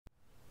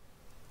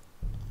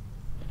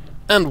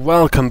And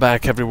welcome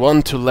back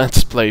everyone to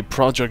Let's Play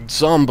Project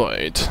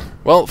Zomboid.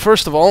 Well,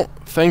 first of all,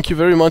 thank you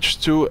very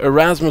much to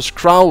Erasmus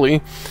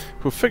Crowley,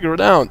 who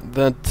figured out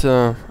that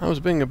I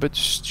was being a bit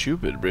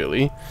stupid,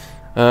 really.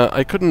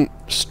 I couldn't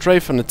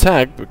strafe an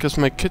attack because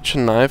my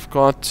kitchen knife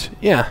got,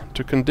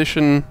 to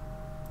condition,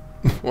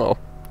 well,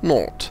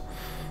 naught.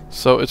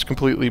 So it's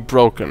completely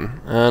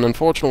broken, and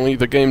unfortunately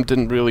the game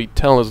didn't really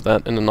tell us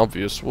that in an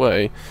obvious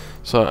way,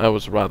 so I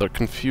was rather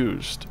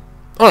confused.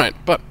 Alright,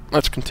 but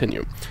let's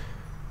continue.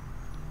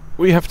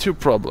 We have two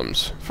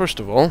problems.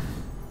 First of all,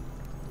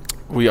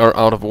 we are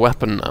out of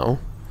weapon now,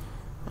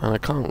 and I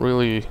don't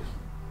really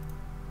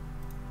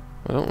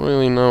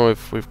know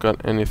if we've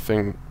got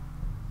anything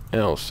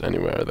else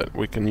anywhere that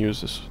we can use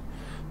this.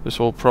 This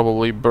will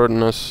probably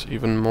burden us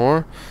even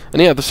more.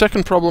 And yeah, the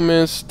second problem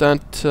is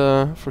that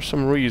for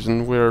some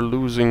reason we're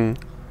losing...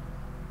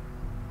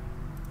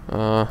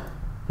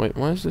 wait,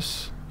 why is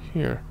this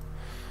here?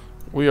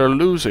 We are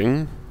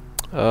losing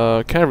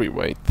carry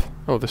weight.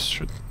 Oh, this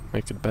should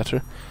make it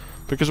better.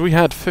 Because we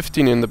had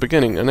 15 in the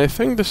beginning, and I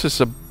think this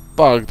is a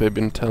bug they've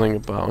been telling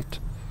about.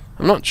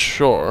 I'm not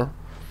sure,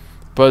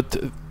 but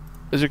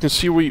as you can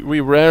see, we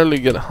rarely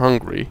get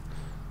hungry.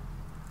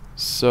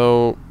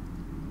 So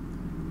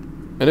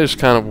it is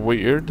kind of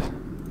weird.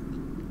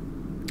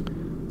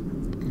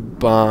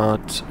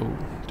 But oh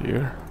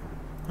dear,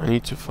 I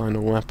need to find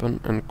a weapon,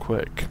 and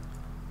quick.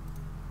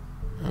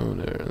 Oh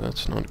there,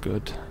 that's not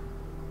good.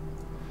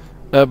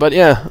 But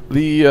yeah,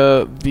 the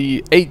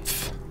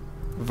 8th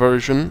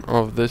version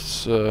of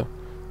this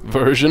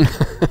version.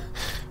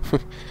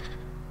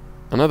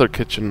 Another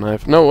kitchen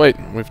knife. No, wait,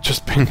 we've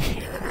just been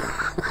here.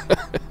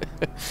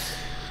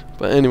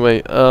 But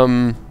anyway,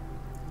 the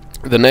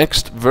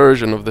next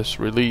version of this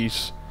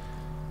release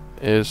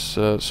is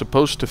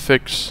supposed to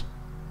fix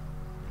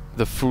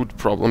the food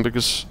problem,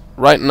 because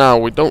right now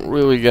we don't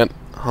really get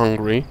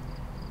hungry.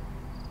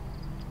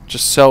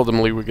 Just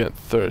seldomly we get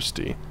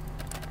thirsty.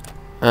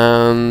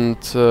 And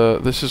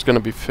this is gonna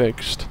be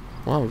fixed.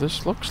 Wow,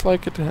 this looks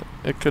like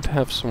it could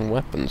have some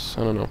weapons.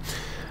 I don't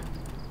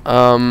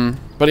know.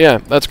 But yeah,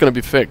 that's gonna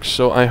be fixed.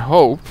 So I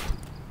hope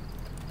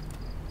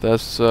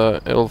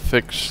that it'll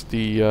fix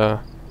the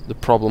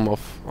problem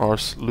of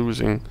ours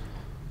losing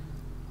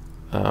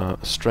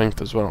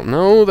strength as well.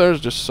 No, there's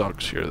just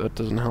socks here. That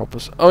doesn't help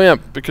us. Oh yeah,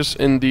 because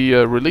in the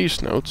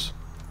release notes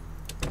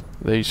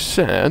they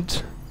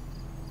said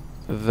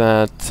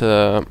that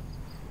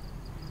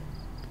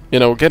you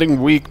know,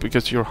 getting weak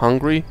because you're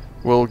hungry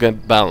will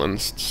get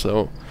balanced.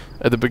 So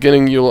at the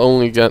beginning you'll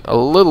only get a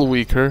little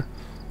weaker,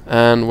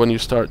 and when you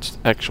start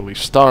actually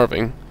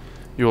starving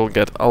you will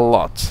get a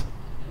lot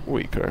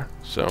weaker.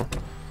 So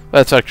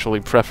that's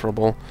actually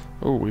preferable.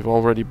 Oh, we've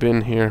already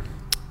been here.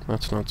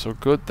 That's not so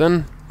good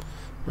then.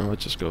 Now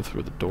let's just go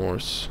through the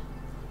doors.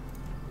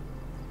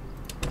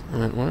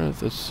 Alright, where are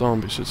the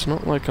zombies? It's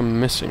not like I'm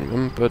missing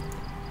them, but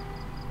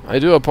I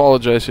do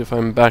apologize if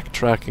I'm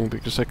backtracking,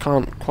 because I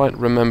can't quite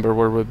remember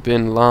where we've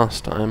been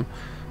last time,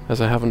 as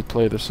I haven't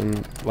played this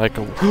in like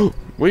a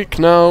week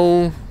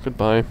now.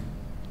 Goodbye.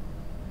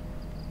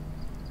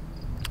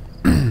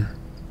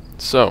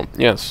 So,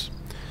 yes,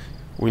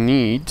 we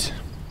need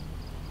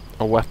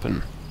a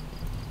weapon.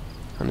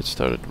 And it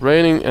started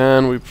raining,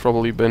 and we've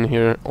probably been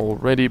here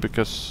already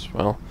because,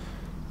 well,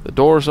 the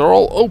doors are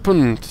all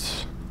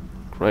opened.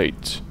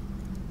 Great.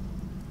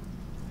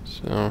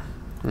 So,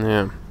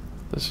 yeah,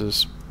 this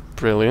is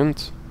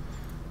brilliant.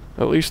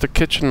 At least a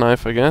kitchen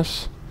knife, I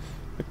guess.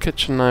 The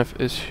kitchen knife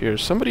is here.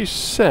 Somebody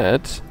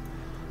said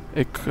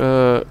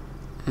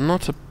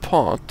not a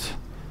pot,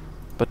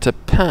 but a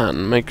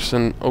pan makes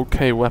an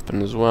okay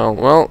weapon as well.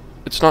 Well,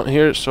 it's not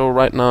here, so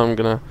right now I'm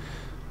gonna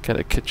get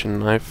a kitchen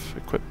knife,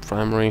 equip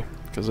primary,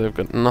 because I've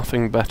got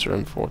nothing better,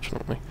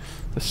 unfortunately.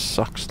 This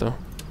sucks though,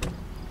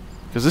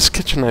 because this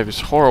kitchen knife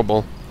is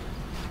horrible.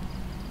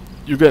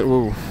 You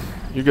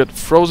get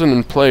frozen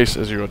in place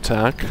as you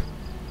attack,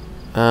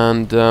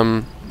 and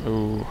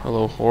oh,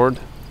 hello horde.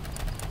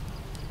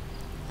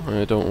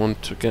 I don't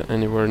want to get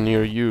anywhere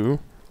near you.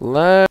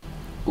 Lag.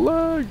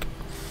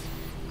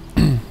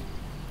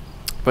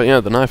 But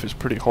yeah, the knife is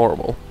pretty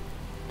horrible,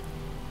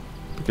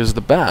 because the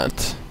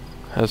bat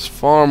has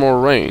far more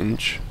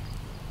range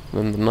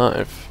than the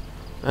knife,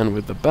 and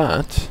with the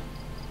bat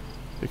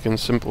you can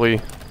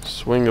simply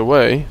swing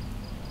away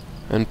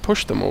and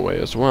push them away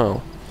as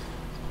well.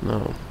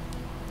 Now,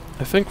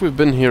 I think we've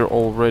been here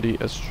already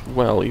as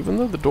well, even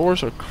though the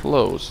doors are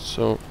closed,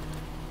 so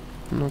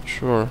I'm not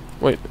sure.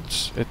 Wait,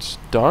 it's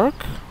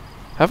dark?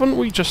 Haven't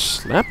we just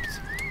slept?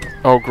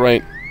 Oh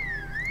great.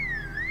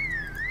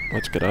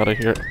 Let's get out of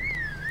here.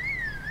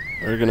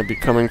 They're gonna be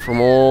coming from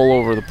all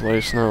over the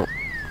place now.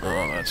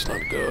 Oh, that's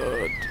not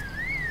good.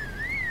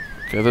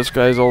 Okay, this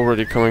guy's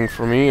already coming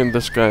for me, and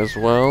this guy as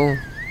well.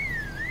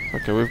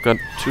 Okay, we've got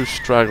 2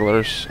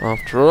 stragglers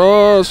after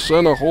us,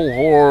 and a whole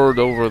horde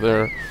over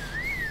there.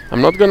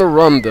 I'm not gonna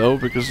run though,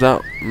 because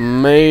that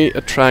may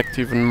attract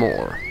even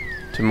more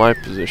to my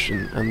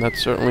position, and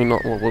that's certainly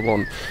not what we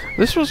want.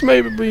 This was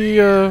maybe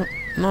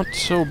not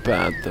so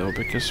bad though,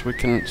 because we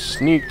can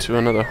sneak to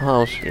another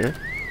house here.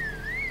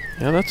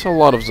 Yeah, that's a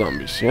lot of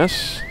zombies,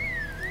 yes?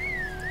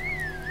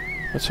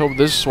 Let's hope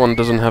this one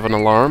doesn't have an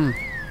alarm.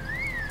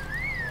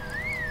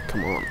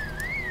 Come on.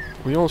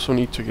 We also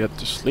need to get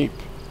to sleep.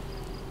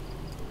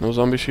 No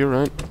zombies here,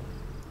 right?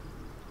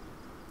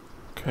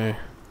 Okay.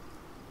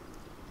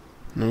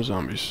 No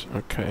zombies.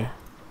 Okay.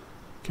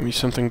 Give me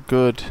something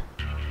good.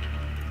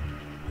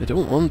 I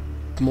don't want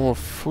more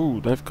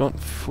food. I've got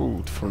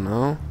food for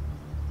now.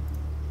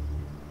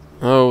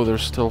 Oh, they're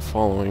still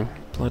following.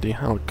 Bloody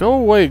hell. Go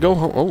away, go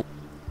home. Oh.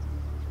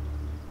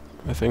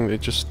 I think they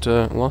just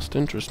lost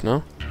interest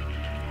now.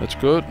 That's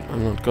good.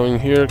 I'm not going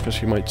here because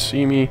he might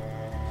see me.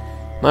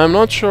 Now, I'm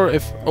not sure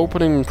if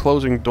opening and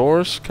closing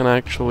doors can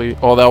actually...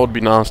 Oh, that would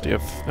be nasty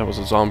if there was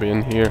a zombie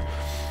in here.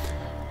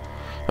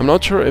 I'm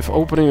not sure if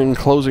opening and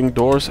closing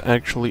doors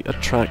actually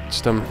attracts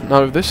them.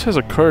 Now, if this has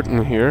a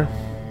curtain here,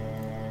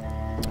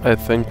 I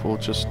think we'll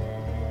just...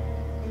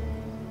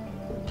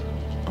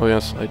 Oh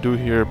yes, I do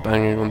hear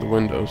banging on the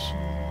windows.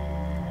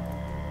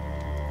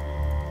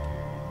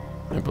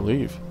 I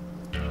believe.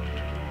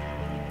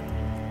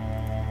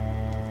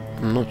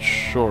 I'm not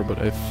sure, but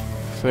I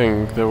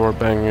think they were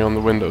banging on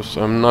the windows,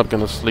 so I'm not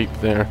gonna sleep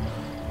there.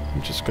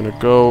 I'm just gonna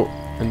go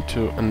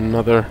into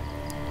another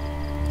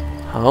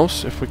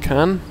house if we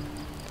can.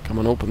 Come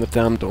on, open the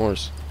damn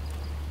doors.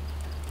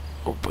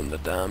 Open the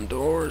damn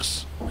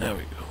doors. There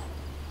we go.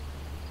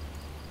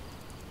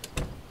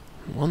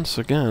 Once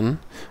again,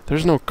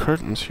 there's no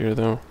curtains here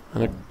though,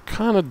 and I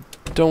kinda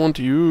don't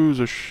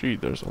use a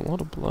sheet. There's a lot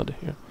of blood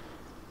here.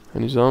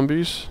 Any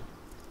zombies?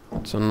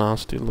 It's a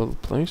nasty little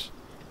place.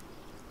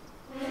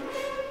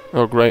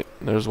 Oh great,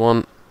 there's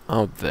one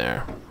out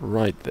there,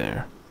 right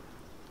there.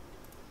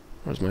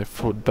 Where's my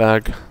food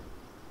bag?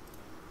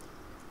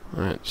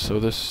 Alright, so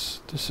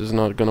this is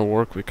not gonna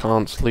work. We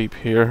can't sleep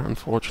here,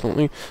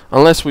 unfortunately.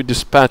 Unless we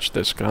dispatch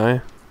this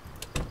guy.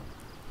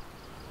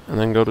 And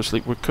then go to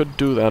sleep. We could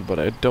do that, but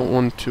I don't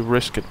want to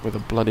risk it with a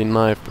bloody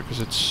knife because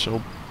it's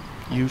so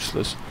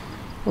useless.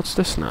 What's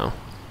this now?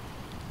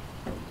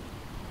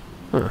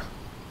 Huh.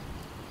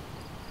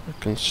 A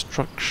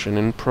construction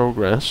in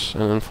progress,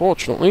 and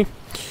unfortunately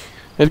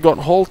it got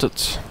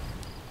halted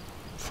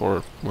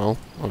for, well,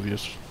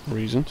 obvious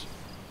reasons.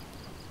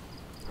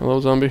 Hello,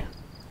 zombie.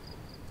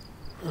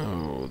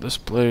 Oh, this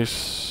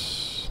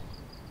place...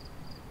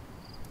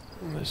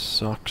 This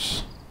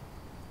sucks.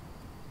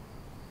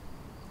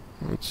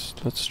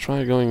 Let's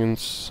try going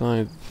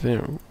inside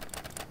there.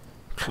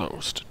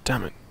 Closed.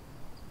 Damn it.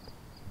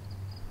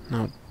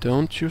 Now,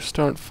 don't you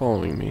start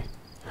following me.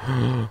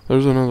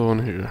 There's another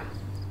one here.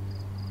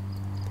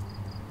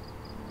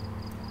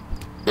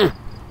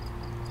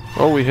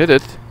 Oh, we hit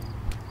it.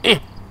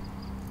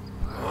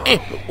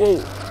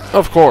 Whoa.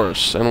 Of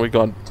course, and we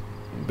got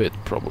bit,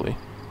 probably.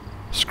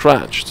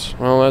 Scratched.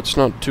 Well, that's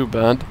not too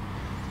bad.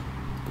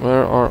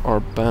 Where are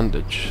our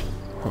bandage?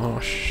 Oh,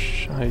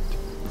 shite.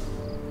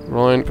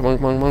 Ryan, come on,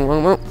 come on, come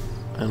on, come on.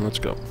 And let's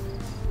go.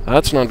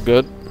 That's not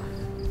good.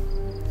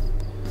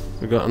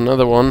 We got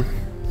another one.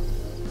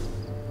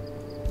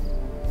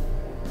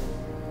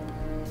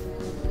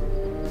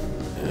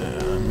 Yeah,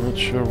 I'm not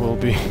sure we'll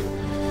be...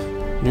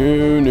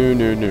 No, no,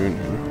 no, no,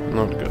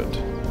 no. Not good.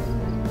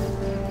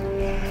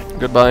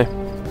 Goodbye.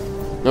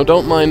 No,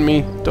 don't mind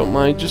me. Don't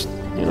mind. Just,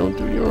 you know,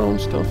 do your own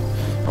stuff.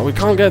 Oh, we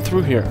can't get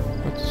through here.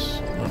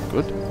 That's not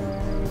good.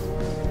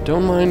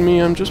 Don't mind me.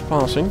 I'm just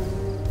passing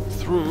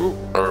through.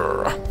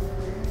 Alright,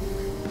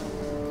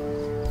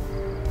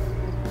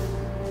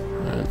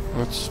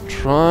 let's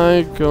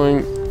try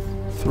going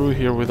through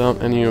here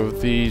without any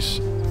of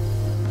these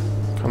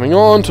coming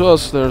on to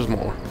us. There's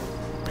more.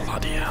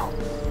 Bloody hell.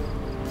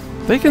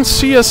 They can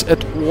see us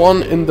at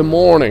 1 in the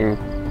morning.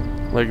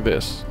 Like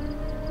this.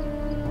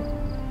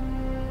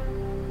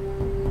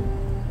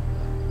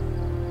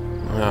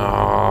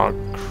 Oh,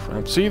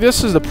 crap. See,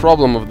 this is the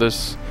problem of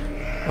this.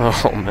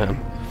 Oh, man.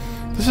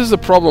 This is the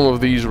problem of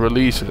these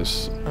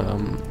releases.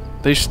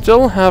 They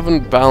still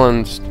haven't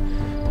balanced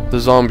the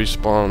zombie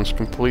spawns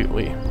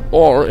completely.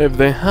 Or, if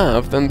they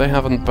have, then they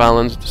haven't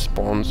balanced the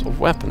spawns of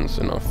weapons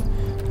enough.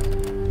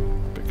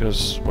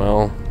 Because,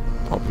 well,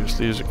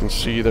 obviously, as you can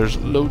see, there's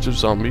loads of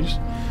zombies.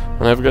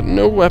 And I've got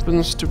no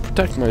weapons to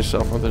protect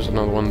myself. Oh, there's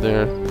another one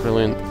there.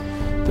 Brilliant.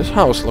 This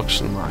house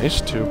looks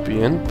nice to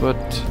be in, but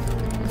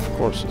of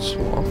course it's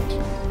locked.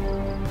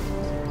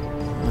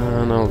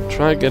 And I'll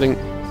try getting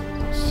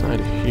inside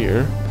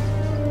here.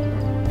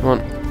 Come on.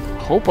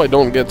 Hope I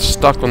don't get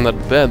stuck on that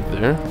bed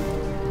there.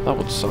 That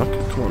would suck.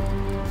 Come on.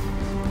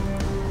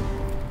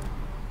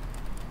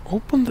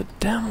 Open the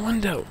damn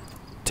window.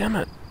 Damn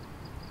it.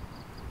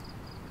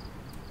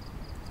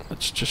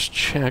 Let's just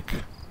check.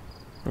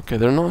 Okay,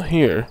 they're not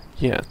here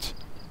yet.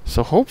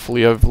 So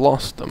hopefully I've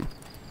lost them.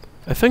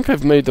 I think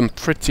I've made them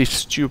pretty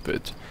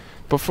stupid.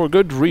 But for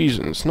good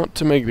reasons. Not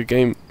to make the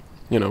game,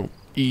 you know,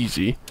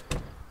 easy.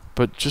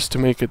 But just to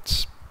make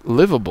it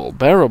livable,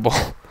 bearable.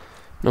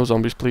 No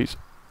zombies, please.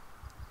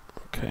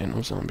 Okay,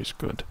 no zombies,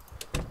 good.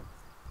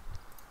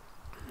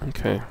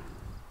 Okay.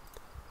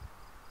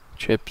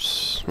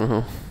 Chips.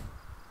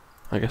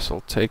 I guess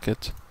I'll take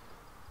it.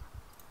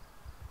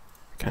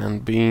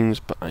 Canned beans,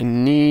 but I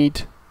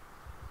need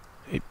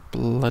a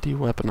bloody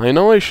weapon. I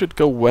know I should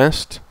go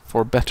west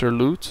for better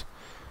loot,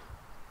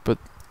 but,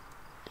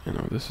 you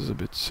know, this is a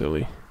bit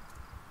silly.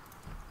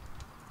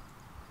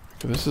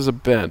 Okay, this is a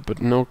bed,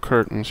 but no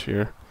curtains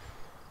here.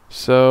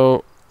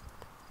 So,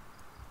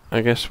 I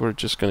guess we're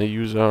just gonna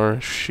use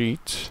our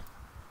sheet.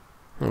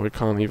 Oh, we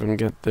can't even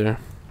get there.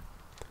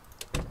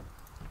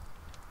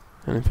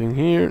 Anything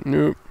here?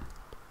 Nope.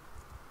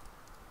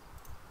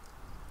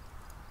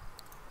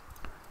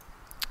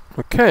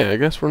 Okay, I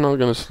guess we're not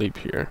gonna sleep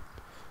here,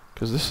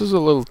 because this is a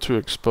little too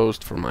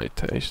exposed for my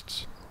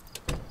tastes.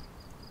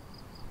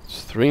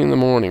 It's 3 in the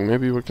morning,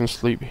 maybe we can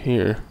sleep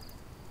here.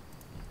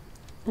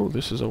 Oh,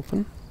 this is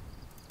open.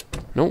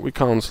 No, we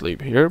can't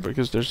sleep here,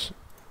 because there's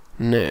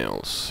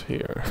nails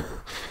here.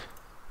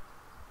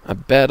 A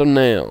bed of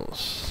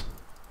nails.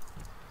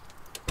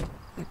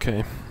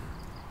 Okay.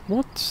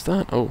 What's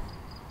that? Oh.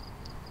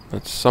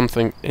 That's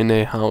something in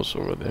a house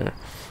over there.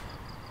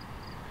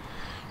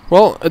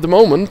 Well, at the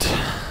moment,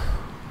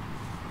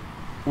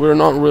 we're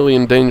not really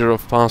in danger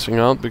of passing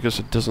out because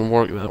it doesn't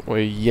work that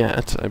way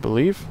yet, I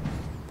believe.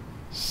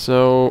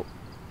 So,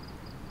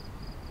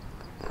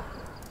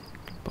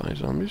 goodbye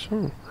zombies.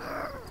 Oh,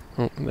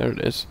 there it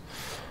is.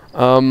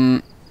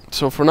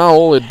 So for now,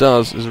 all it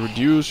does is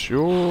reduce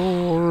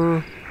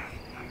your,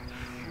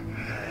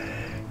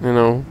 you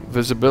know,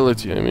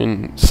 visibility. I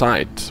mean,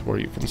 sight, where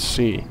you can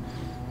see.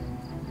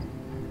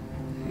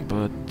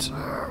 But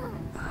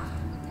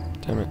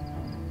damn it.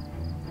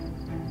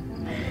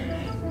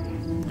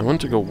 I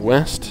want to go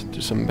west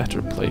to some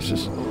better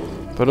places,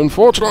 but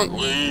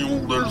unfortunately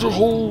there's a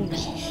whole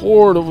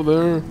horde over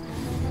there,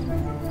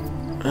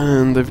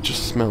 and they've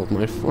just smelled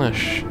my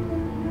flesh.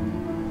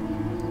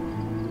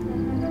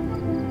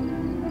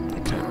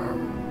 Okay,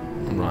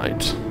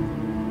 right.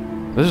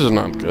 This is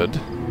not good.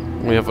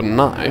 We have a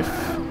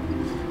knife,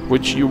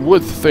 which you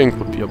would think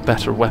would be a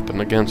better weapon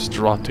against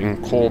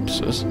rotting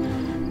corpses.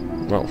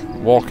 Well,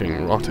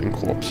 walking rotting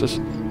corpses,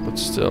 but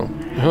still.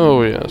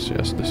 Oh yes,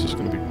 yes, this is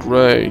going to be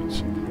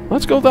great.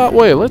 Let's go that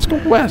way. Let's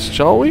go west,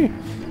 shall we?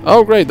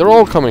 Oh, great. They're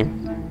all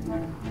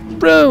coming.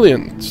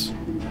 Brilliant.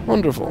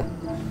 Wonderful.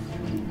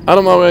 Out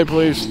of my way,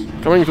 please.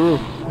 Coming through.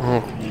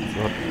 Oh,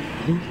 God.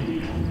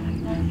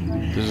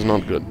 This is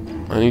not good.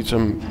 I need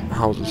some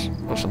houses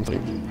or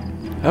something.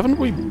 Haven't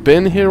we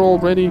been here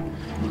already?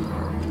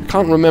 I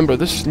can't remember.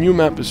 This new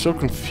map is so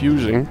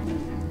confusing.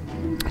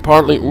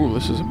 Partly... Ooh,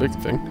 this is a big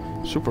thing.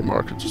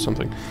 Supermarkets or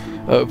something.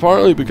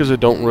 Partly because I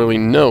don't really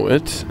know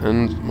it.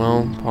 And,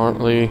 well,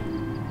 partly...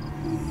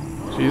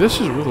 See,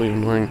 this is really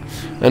annoying.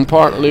 And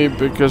partly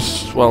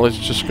because, well, it's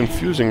just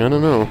confusing, I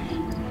don't know.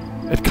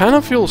 It kind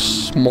of feels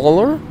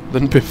smaller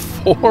than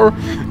before,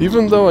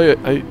 even though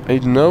I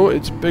know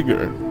it's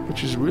bigger,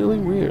 which is really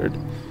weird.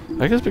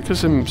 I guess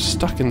because I'm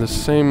stuck in the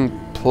same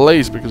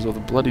place because of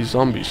the bloody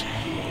zombies.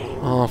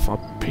 Oh, for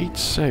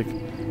Pete's sake.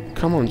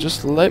 Come on,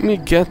 just let me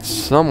get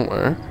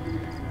somewhere.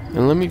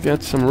 And let me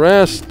get some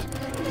rest.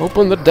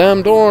 Open the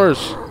damn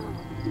doors.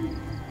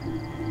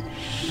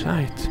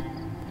 Shite.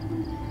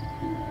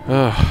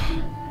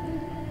 Ugh.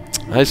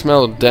 I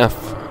smell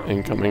death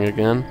incoming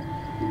again.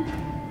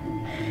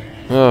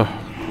 Ugh.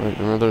 Right,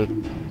 another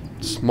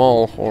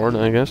small horde,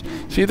 I guess.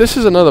 See, this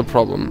is another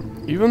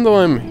problem. Even though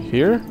I'm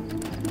here,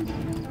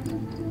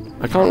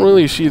 I can't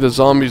really see the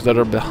zombies that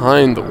are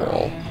behind the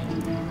wall.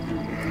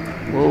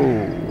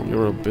 Whoa,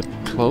 you're a bit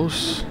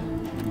close.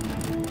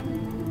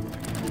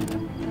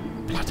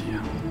 Bloody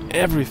hell.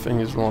 Everything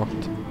is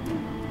locked.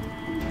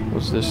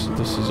 What's this?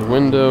 This is a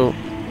window.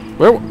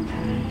 Where?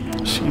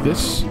 See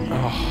this?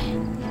 Oh.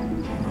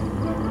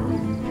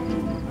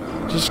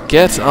 Just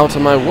get out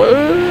of my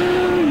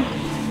way!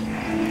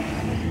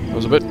 That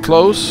was a bit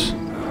close.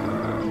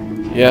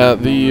 Yeah,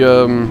 the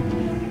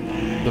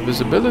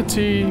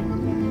visibility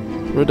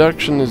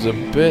reduction is a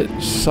bit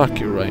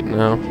sucky right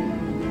now.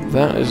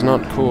 That is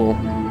not cool.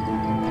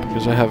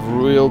 Because I have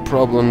real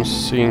problems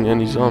seeing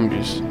any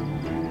zombies.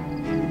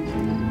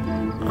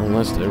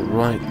 Unless they're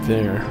right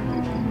there.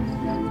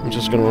 I'm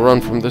just gonna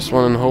run from this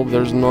one and hope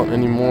there's not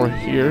any more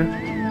here.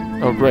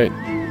 Oh great,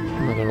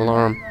 another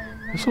alarm.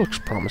 This looks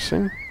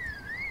promising.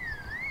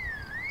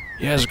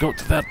 Yes, go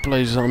to that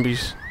place,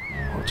 zombies.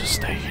 I'll just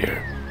stay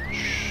here.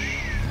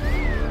 Shh.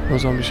 No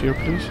zombies here,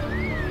 please.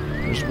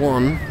 There's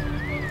one.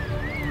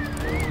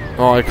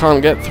 Oh, I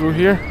can't get through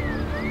here?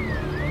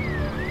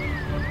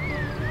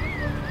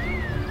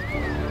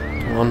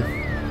 Come on.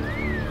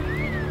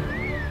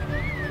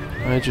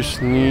 I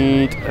just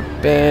need a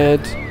bed.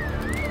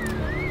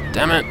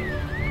 Damn it!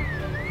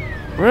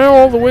 Where are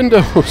all the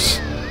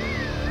windows?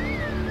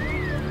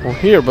 Well,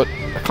 here, but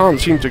I can't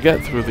seem to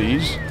get through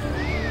these.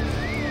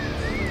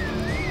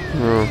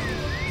 No.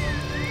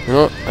 You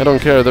know what? I don't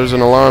care. There's an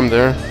alarm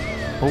there.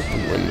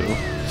 Open window.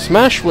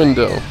 Smash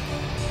window!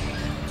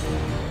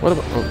 What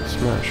about... Oh,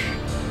 smash.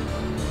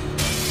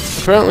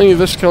 Apparently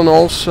this can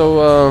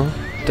also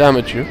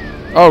damage you.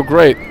 Oh,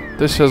 great.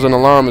 This has an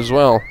alarm as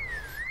well.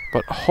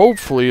 But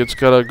hopefully it's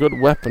got a good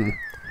weapon.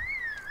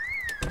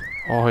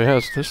 Oh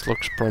yes, this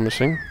looks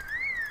promising.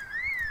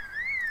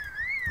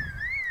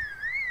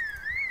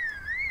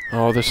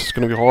 Oh, this is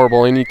gonna be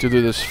horrible. I need to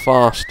do this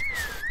fast,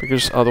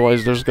 because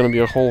otherwise there's gonna be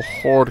a whole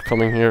horde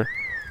coming here.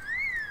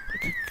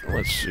 Okay,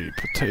 let's see,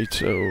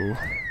 potato,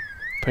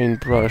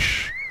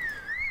 paintbrush,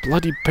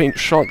 bloody paint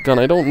shotgun.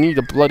 I don't need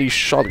a bloody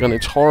shotgun,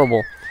 it's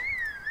horrible.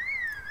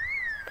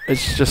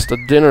 It's just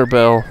a dinner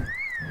bell.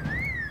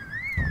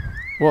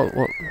 What?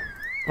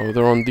 Oh,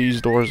 they're on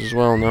these doors as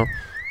well now.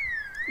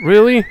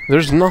 Really?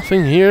 There's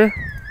nothing here?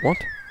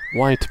 What?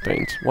 White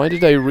paint. Why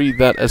did I read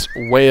that as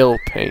whale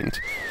paint?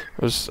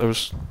 I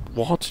was...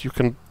 What? You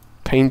can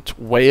paint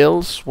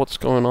whales? What's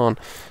going on?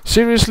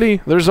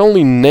 Seriously? There's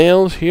only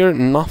nails here?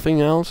 Nothing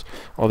else?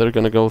 Oh, they're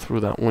gonna go through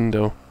that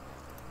window.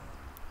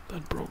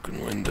 That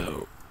broken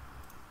window.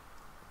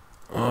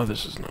 Oh,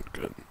 this is not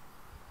good.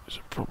 Is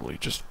it probably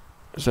just...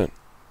 Is that...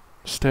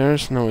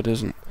 stairs? No, it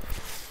isn't.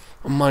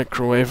 A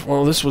microwave.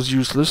 Well, this was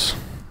useless.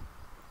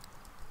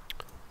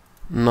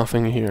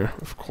 Nothing here,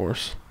 of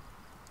course.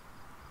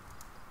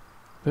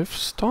 They've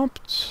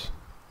stopped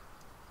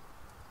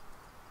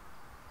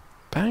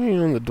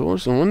banging on the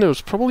doors and windows,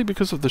 probably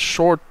because of the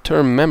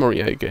short-term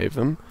memory I gave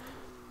them.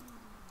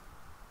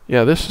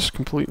 Yeah, this is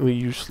completely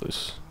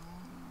useless.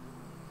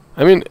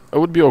 I mean, it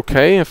would be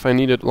okay if I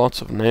needed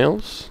lots of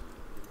nails.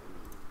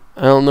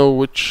 I'll know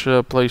which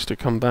place to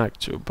come back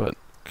to, but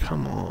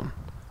come on.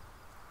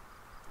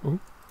 Ooh.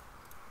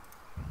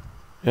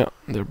 Yeah,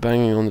 they're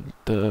banging on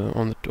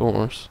the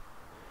doors.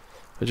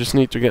 I just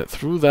need to get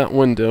through that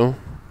window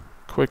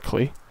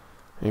quickly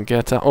and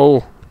get out.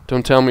 Oh,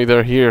 don't tell me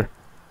they're here.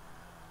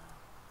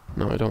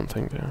 No, I don't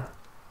think they are.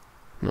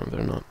 No,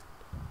 they're not.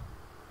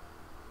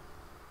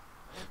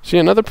 See,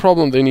 another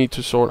problem they need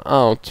to sort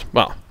out,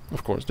 well,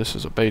 of course this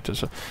is a beta,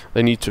 so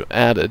they need to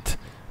add it,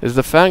 is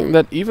the fact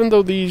that even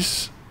though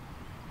these...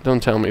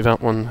 Don't tell me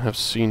that one has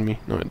seen me.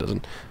 No, it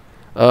doesn't.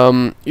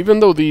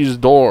 Even though these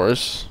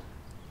doors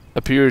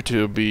appear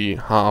to be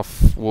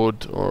half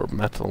wood or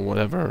metal,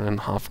 whatever, and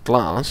half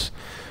glass,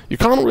 you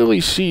can't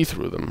really see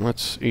through them.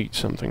 Let's eat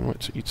something.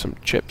 Let's eat some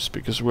chips,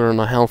 because we're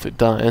on a healthy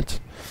diet.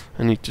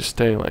 I need to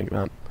stay like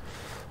that.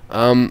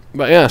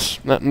 But yes,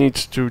 that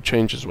needs to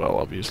change as well,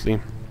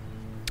 obviously.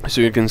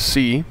 So you can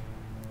see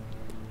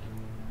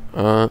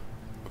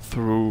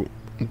through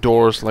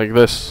doors like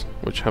this,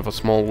 which have a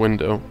small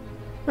window.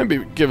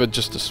 Maybe give it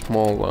just a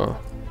small,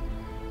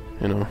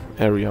 you know,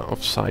 area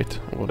of sight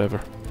or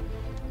whatever.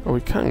 Oh,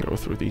 we can go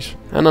through these.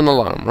 And an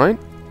alarm, right?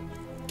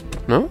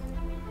 No?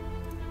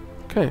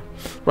 Okay.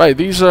 Right,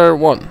 these are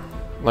what?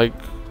 Like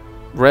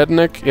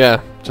redneck?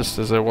 Yeah, just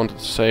as I wanted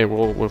to say,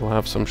 we'll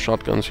have some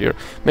shotguns here.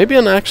 Maybe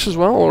an axe as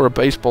well, or a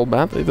baseball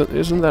bat.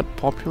 Isn't that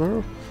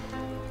popular?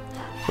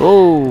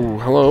 Oh,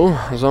 hello,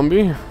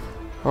 zombie.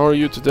 How are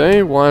you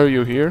today? Why are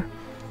you here?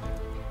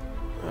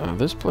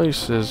 This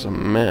place is a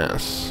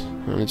mess.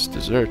 And it's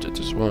deserted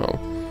as well.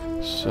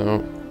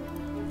 So...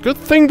 Good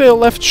thing they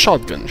left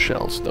shotgun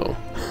shells, though.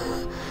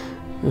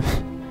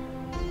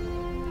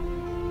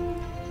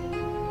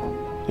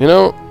 You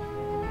know,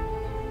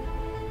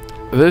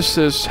 this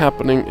is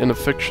happening in a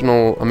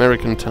fictional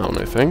American town,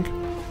 I think.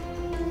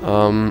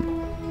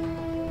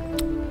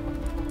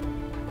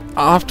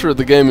 After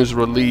the game is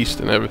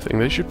released and everything,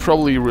 they should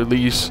probably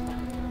release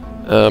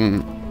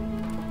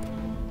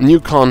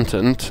new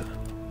content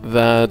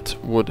that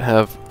would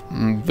have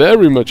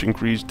very much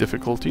increased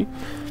difficulty.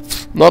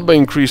 Not by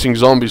increasing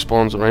zombie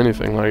spawns or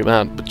anything like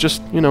that, but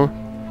just, you know,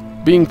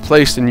 being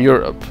placed in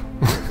Europe.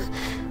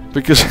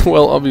 Because,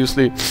 well,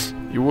 obviously,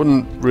 you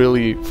wouldn't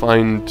really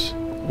find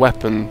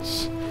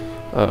weapons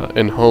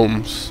in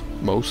homes,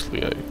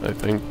 mostly, I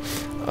think.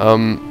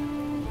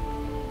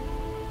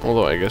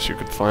 Although I guess you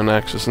could find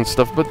axes and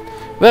stuff, but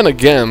then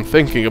again,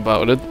 thinking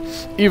about it,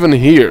 even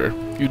here,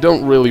 you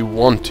don't really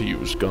want to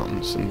use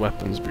guns and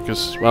weapons,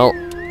 because, well...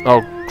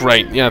 Oh,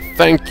 great, yeah,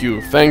 thank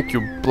you,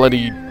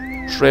 bloody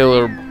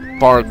trailer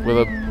park with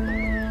a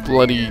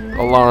bloody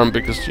alarm,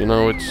 because, you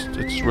know,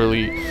 it's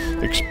really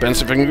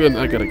expensive and good.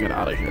 I gotta get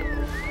out of here.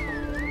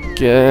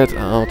 Get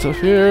out of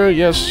here.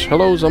 Yes,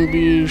 hello,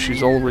 zombie.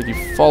 She's already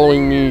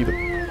following me. The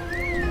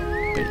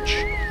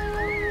bitch.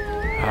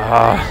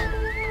 Ah.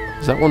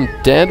 Is that one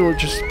dead or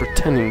just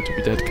pretending to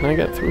be dead? Can I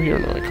get through here?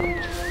 No, I can't.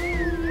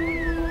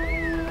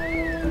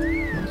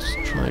 Let's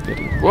try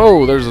getting...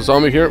 Whoa, there's a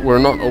zombie here. We're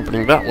not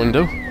opening that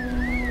window.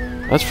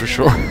 That's for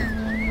sure.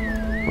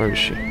 Where is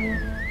she?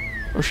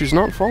 Oh, she's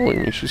not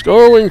following me. She's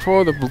going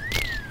for the...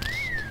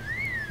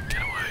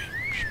 Get away.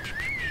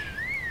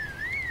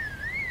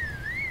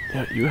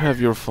 Yeah, you have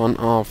your fun.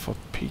 Oh, for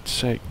Pete's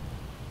sake.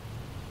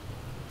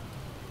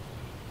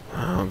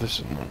 Oh, this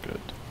is not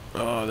good.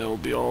 Oh, they'll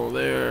be all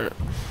there.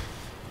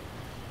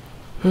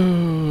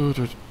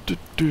 Okay,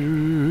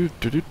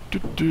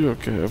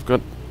 I've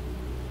got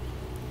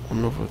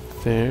one over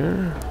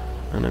there.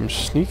 And I'm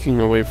sneaking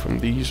away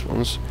from these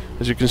ones.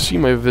 As you can see,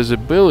 my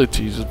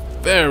visibility is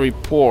very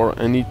poor.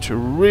 I need to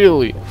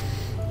really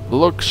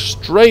look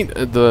straight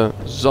at the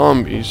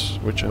zombies,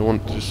 which I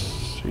want to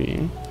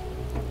see.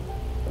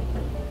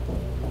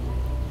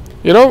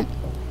 You know,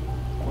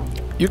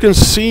 you can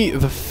see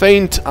the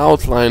faint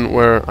outline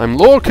where I'm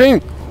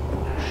looking.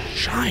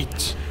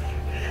 Shite.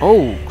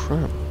 Oh,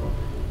 crap.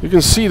 You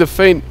can see the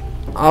faint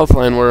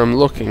outline where I'm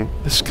looking.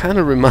 This kind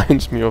of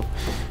reminds me of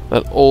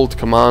that old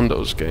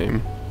Commandos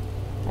game.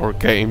 Or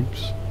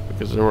games,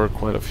 because there were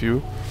quite a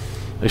few.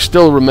 I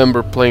still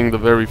remember playing the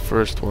very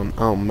first one.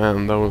 Oh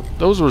man,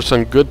 those were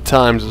some good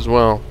times as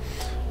well.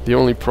 The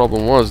only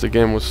problem was the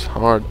game was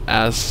hard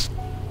as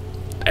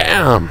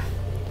damn,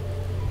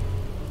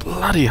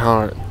 bloody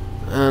hard,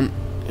 and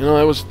you know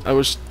I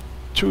was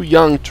too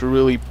young to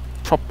really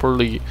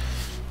properly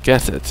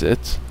get at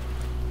it.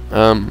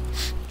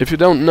 If you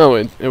don't know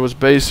it, it was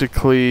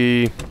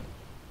basically,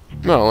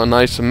 well, an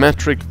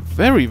isometric,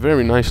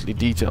 very nicely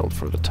detailed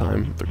for the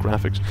time, the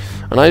graphics,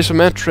 an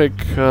isometric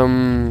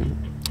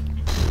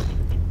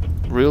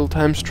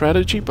real-time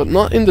strategy, but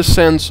not in the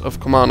sense of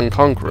Command and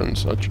Conquer and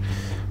such,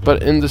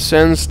 but in the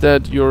sense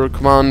that you're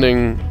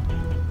commanding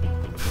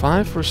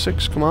 5 or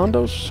 6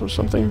 commandos or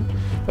something.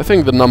 I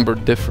think the number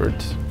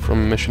differed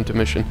from mission to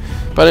mission,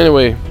 but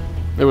anyway,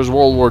 it was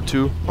World War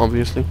II,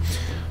 obviously,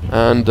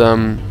 and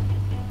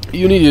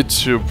you needed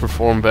to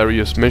perform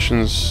various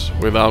missions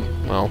without,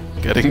 well,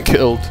 getting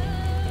killed,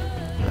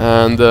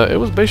 and it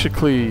was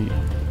basically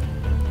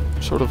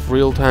sort of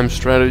real-time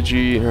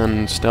strategy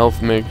and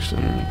stealth mix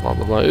and blah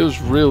blah blah. It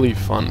was really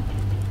fun.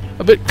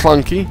 A bit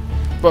clunky,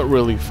 but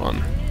really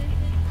fun.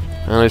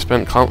 And I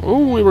spent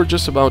oh, we were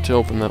just about to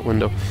open that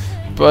window.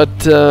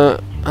 But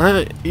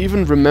I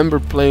even remember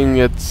playing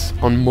it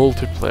on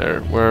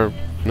multiplayer, where,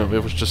 no,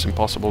 it was just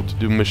impossible to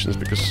do missions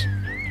because...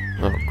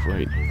 Oh,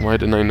 great. Why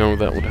didn't I know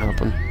that would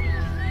happen?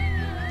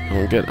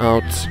 Oh, get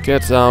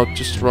out,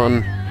 just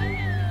run.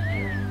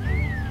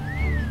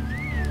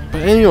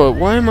 But anyway,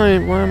 why am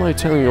I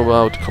telling you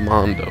about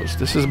Commandos?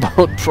 This is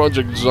about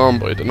Project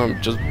Zomboid, and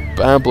I'm just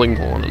babbling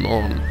on and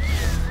on.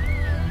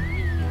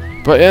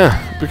 But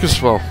yeah,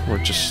 because, well, we're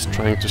just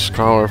trying to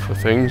scour for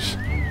things.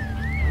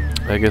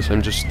 I guess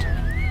I'm just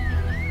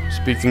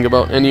speaking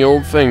about any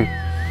old thing.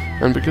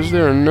 And because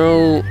there are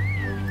no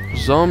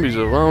zombies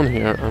around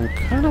here, I'm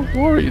kind of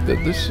worried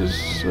that this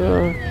is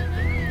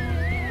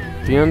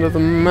the end of the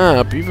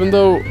map, even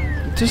though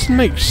it doesn't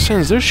make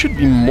sense. There should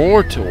be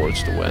more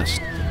towards the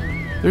west.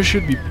 There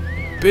should be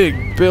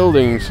big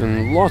buildings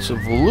and lots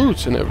of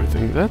loot and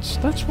everything. That's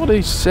what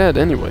they said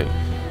anyway.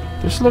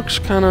 This looks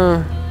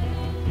kinda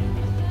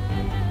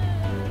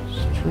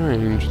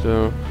strange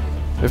though.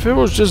 If it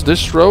was just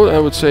this road, I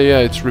would say yeah,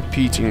 it's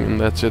repeating and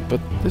that's it.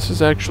 But this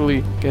is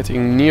actually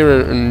getting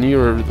nearer and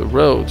nearer the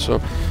road,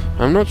 so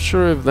I'm not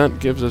sure if that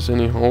gives us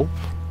any hope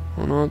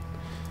or not.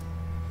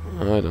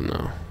 I don't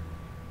know.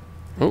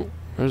 Oh,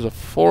 there's a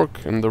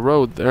fork in the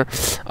road there.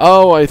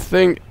 Oh, I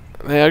think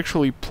they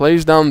actually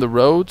placed down the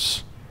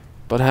roads,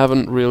 but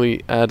haven't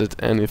really added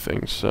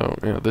anything. So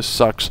yeah, this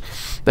sucks.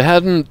 They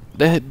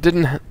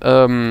didn't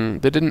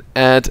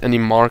add any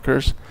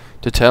markers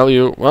to tell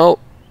you, well,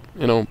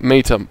 you know,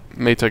 meta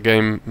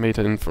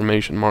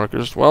information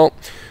markers. Well,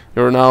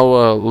 you're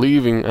now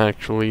leaving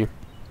actually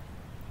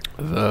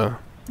the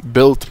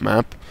built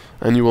map,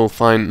 and you will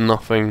find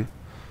nothing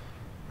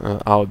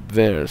out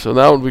there. So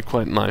that would be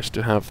quite nice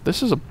to have.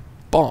 This is a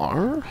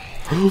bar.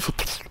 I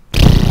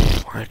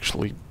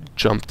actually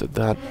jumped at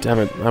that. Damn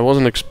it! I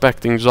wasn't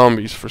expecting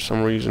zombies for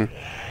some reason.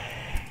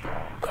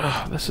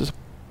 This is.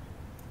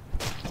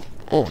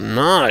 Oh,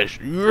 nice!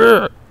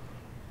 Yeah.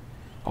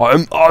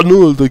 I'm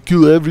Arnold. I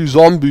kill every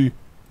zombie.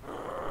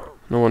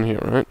 No one here,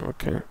 right?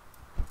 Okay.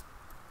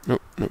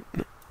 Nope.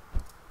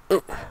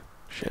 Oh,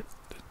 shit!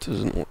 It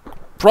doesn't work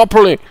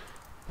properly.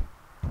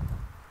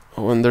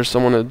 Oh, and there's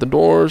someone at the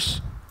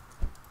doors.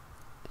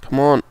 Come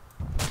on.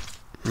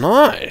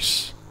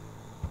 Nice.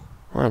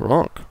 I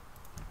rock.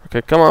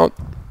 Okay, come out.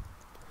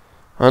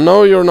 I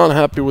know you're not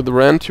happy with the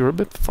rent. You're a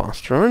bit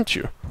faster, aren't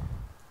you?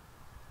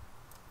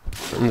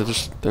 And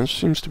there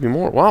seems to be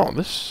more. Wow,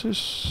 this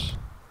is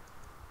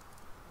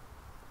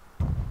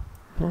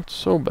not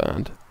so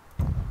bad.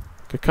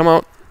 Okay, come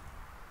out.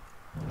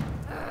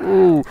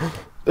 Ooh,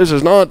 this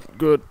is not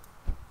good.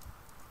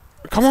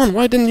 Come on,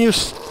 why didn't you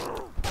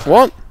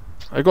what?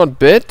 I got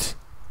bit?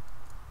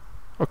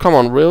 Oh, come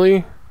on,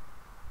 really?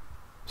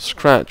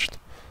 Scratched.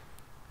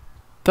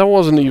 That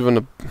wasn't even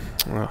a...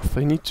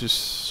 they need to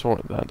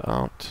sort that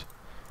out.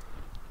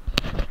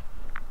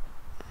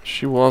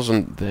 She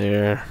wasn't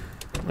there.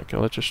 Okay,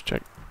 let's just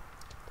check.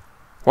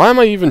 Why am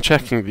I even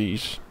checking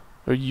these?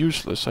 They're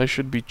useless. I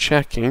should be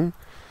checking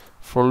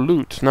for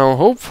loot. Now,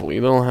 hopefully,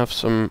 they'll have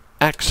some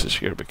access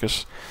here,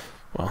 because,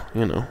 well,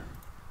 you know,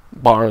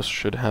 bars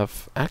should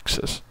have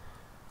access.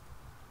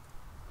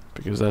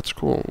 Because that's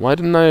cool. Why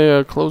didn't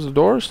I close the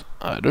doors?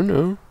 I don't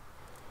know.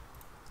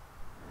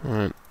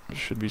 Alright. There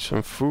should be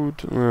some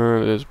food.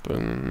 It is, but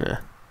nah.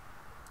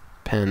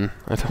 Pen.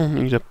 I don't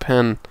need a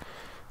pen.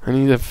 I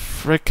need a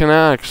frickin'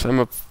 axe. I'm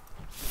a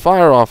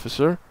fire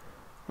officer.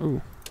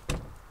 Ooh.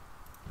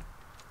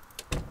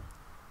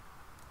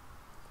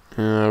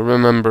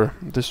 Remember,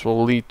 this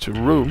will lead to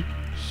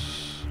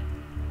rooms.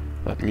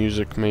 That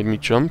music made me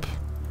jump.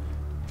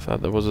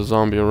 Thought there was a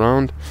zombie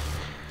around.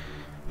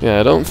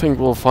 Yeah, I don't think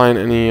we'll find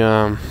any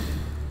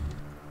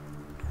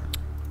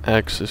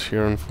access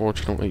here,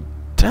 unfortunately.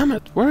 Damn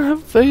it, where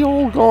have they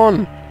all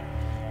gone?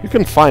 You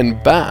can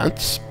find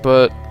bats,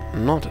 but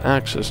not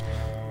access.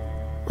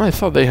 I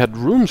thought they had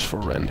rooms for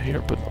rent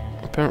here, but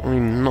apparently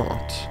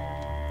not.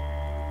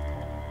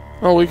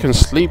 Oh, we can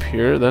sleep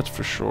here, that's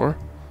for sure.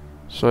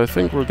 So I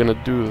think we're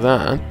gonna do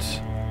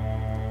that.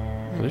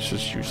 This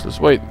is useless.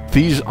 Wait,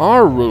 these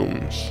are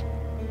rooms.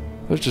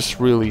 They're just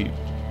really,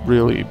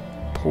 really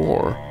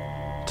poor.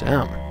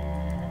 Damn.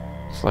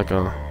 It's like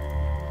a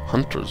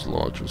hunter's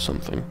lodge or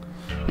something.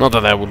 Not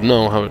that I would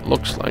know how it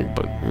looks like,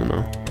 but, you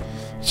know.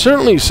 It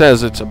certainly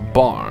says it's a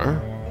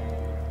bar.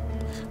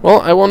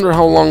 Well, I wonder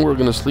how long we're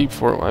gonna sleep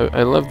for.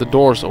 I left the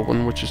doors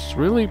open, which is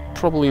really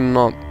probably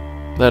not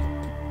that,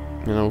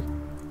 you know,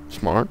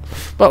 smart.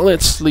 But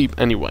let's sleep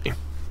anyway.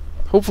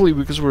 Hopefully,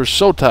 because we're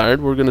so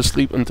tired, we're gonna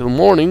sleep until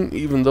morning,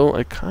 even though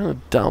I kind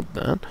of doubt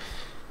that.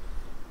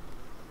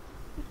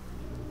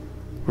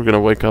 We're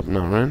gonna wake up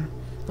now, right?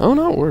 Oh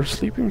no, we're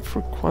sleeping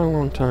for quite a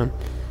long time.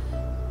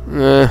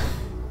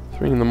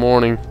 3 in the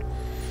morning.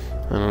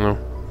 I don't know.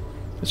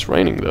 It's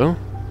raining though.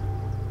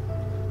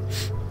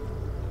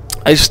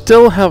 I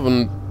still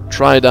haven't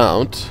tried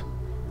out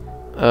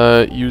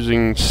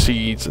using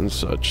seeds and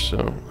such,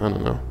 so I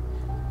don't know.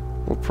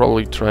 We'll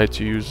probably try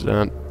to use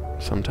that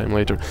sometime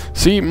later.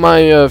 See,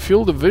 my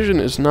field of vision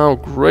is now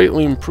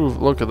greatly improved.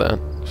 Look at that.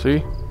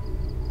 See?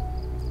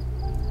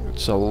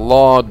 It's a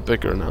lot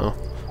bigger now.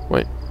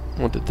 Wait,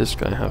 what did this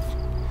guy have?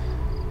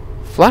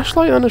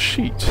 Flashlight on a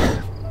sheet.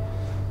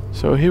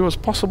 So he was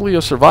possibly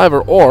a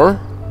survivor, or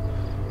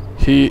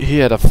he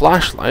had a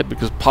flashlight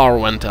because power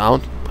went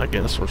out, I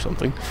guess, or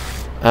something,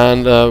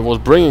 and was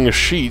bringing a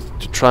sheet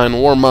to try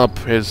and warm up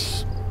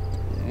his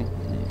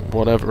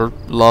whatever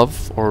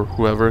love or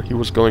whoever he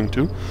was going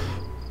to,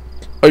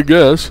 I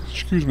guess.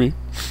 Excuse me.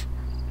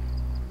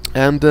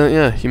 And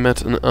yeah, he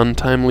met an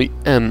untimely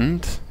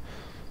end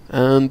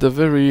and a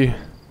very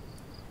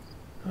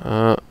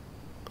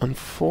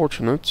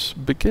unfortunate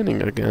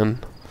beginning again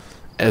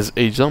as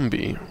a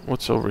zombie.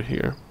 What's over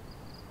here?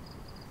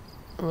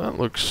 That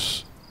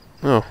looks...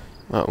 oh,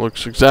 that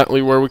looks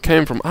exactly where we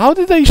came from. How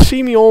did they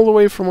see me all the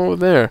way from over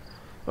there?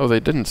 Oh, they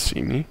didn't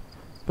see me.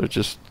 They're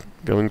just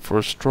going for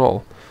a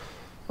stroll.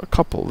 A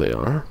couple they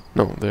are.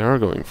 No, they are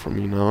going for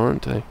me now,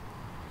 aren't they?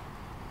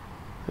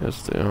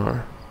 Yes, they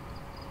are.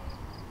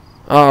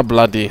 Ah,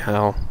 bloody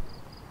hell.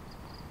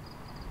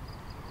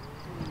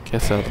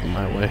 Get out of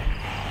my way.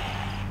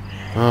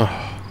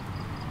 Ah.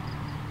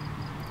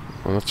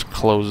 Well, let's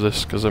close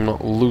this, because I'm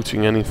not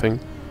looting anything.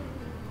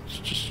 It's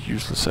just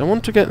useless. I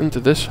want to get into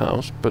this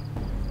house, but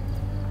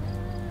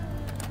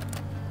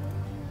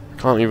I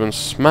can't even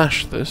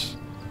smash this.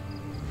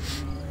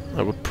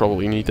 I would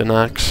probably need an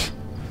axe.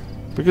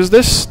 Because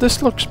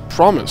this looks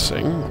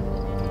promising.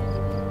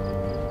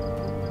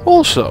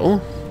 Also,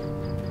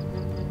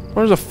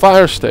 where's a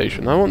fire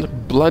station? I want a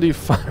bloody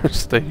fire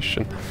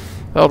station.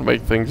 That would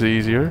make things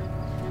easier.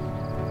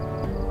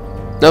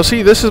 Now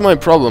see, this is my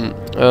problem.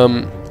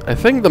 I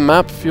think the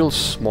map feels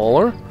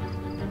smaller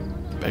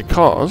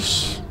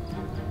because,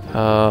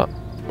 well,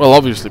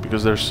 obviously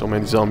because there's so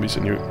many zombies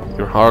and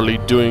you're hardly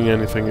doing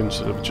anything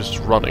instead of just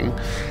running.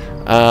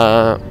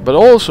 But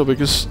also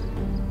because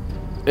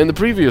in the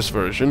previous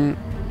version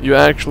you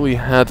actually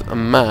had a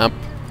map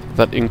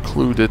that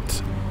included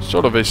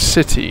sort of a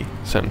city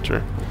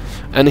center,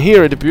 and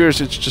here it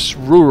appears it's just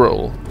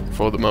rural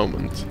for the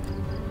moment.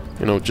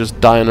 You know, just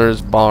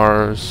diners,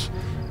 bars,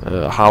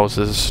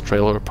 houses,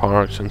 trailer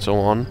parks, and so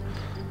on.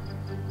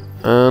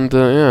 And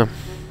yeah,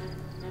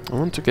 I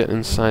want to get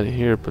inside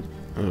here, but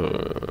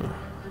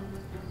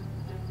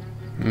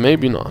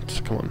maybe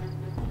not. Come on,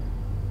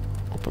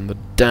 open the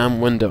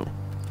damn window.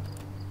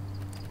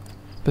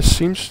 This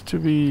seems to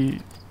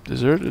be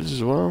deserted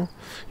as well.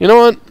 You know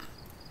what?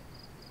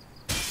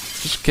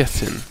 Just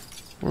get in.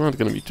 We're not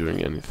gonna be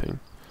doing anything.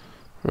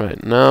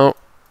 Right, now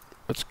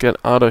let's get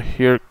out of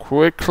here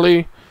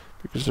quickly,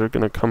 because they're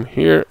gonna come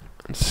here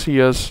and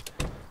see us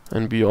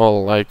and be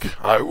all like,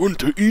 I want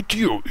to eat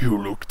you, you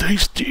look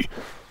tasty.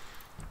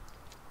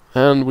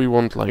 And we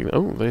won't like,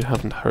 oh, they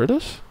haven't heard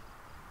us?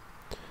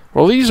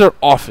 Well, these are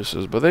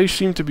offices, but they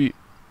seem to be...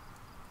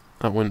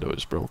 that window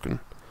is broken.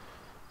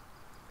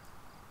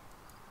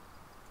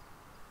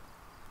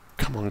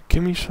 Come on,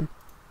 give me some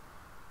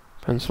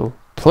pencil.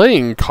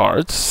 Playing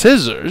cards?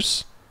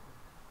 Scissors?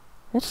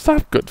 What's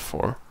that good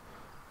for?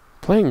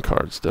 Playing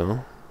cards,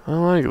 though. I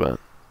like that.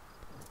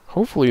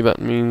 Hopefully that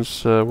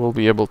means we'll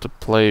be able to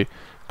play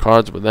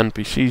cards with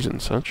NPCs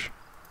and such.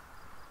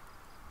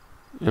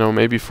 You know,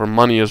 maybe for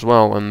money as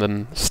well, and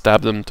then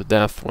stab them to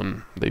death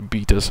when they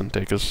beat us and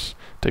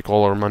take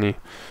all our money.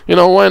 You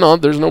know, why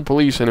not? There's no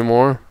police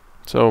anymore,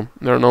 so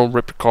there are no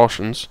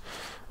repercussions,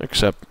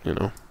 except, you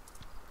know,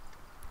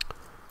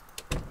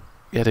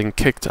 getting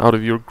kicked out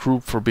of your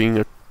group for being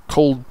a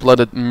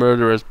cold-blooded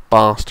murderous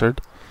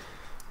bastard.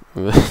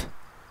 I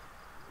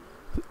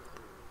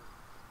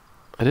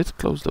did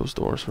close those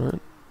doors, right?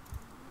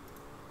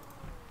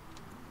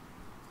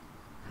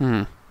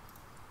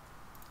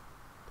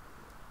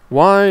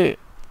 Why,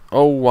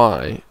 oh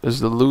why,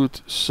 is the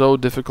loot so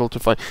difficult to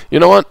find? You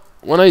know what?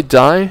 When I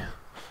die,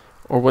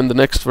 or when the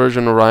next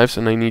version arrives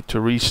and I need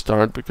to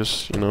restart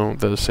because, you know,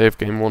 the save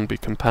game won't be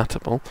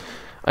compatible,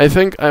 I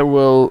think I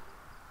will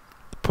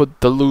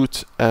put the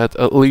loot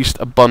at least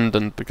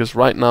abundant, because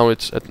right now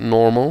it's at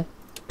normal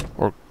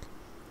or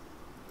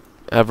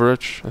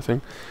average, I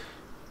think.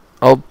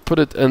 I'll put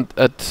it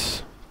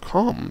at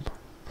calm.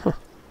 Huh.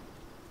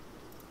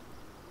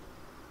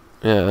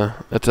 Yeah,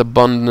 it's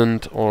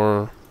abundant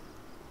or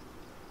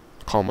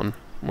common,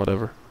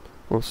 whatever.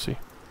 We'll see.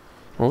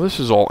 Well,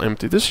 this is all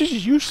empty. This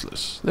is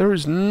useless. There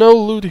is no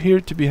loot here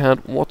to be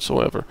had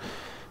whatsoever.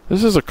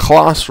 This is a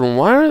classroom.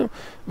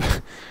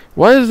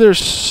 Why is there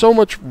so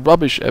much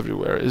rubbish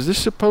everywhere? Is this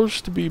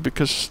supposed to be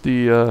because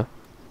the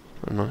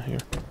I'm not here.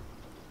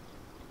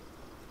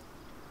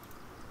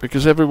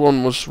 Because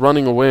everyone was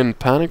running away in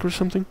panic or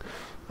something?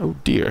 Oh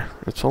dear,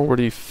 it's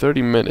already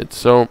 30 minutes.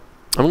 So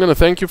I'm gonna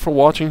thank you for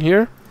watching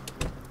here,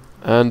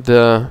 and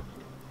I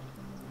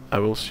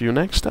will see you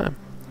next time.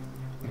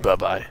 Bye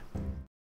bye.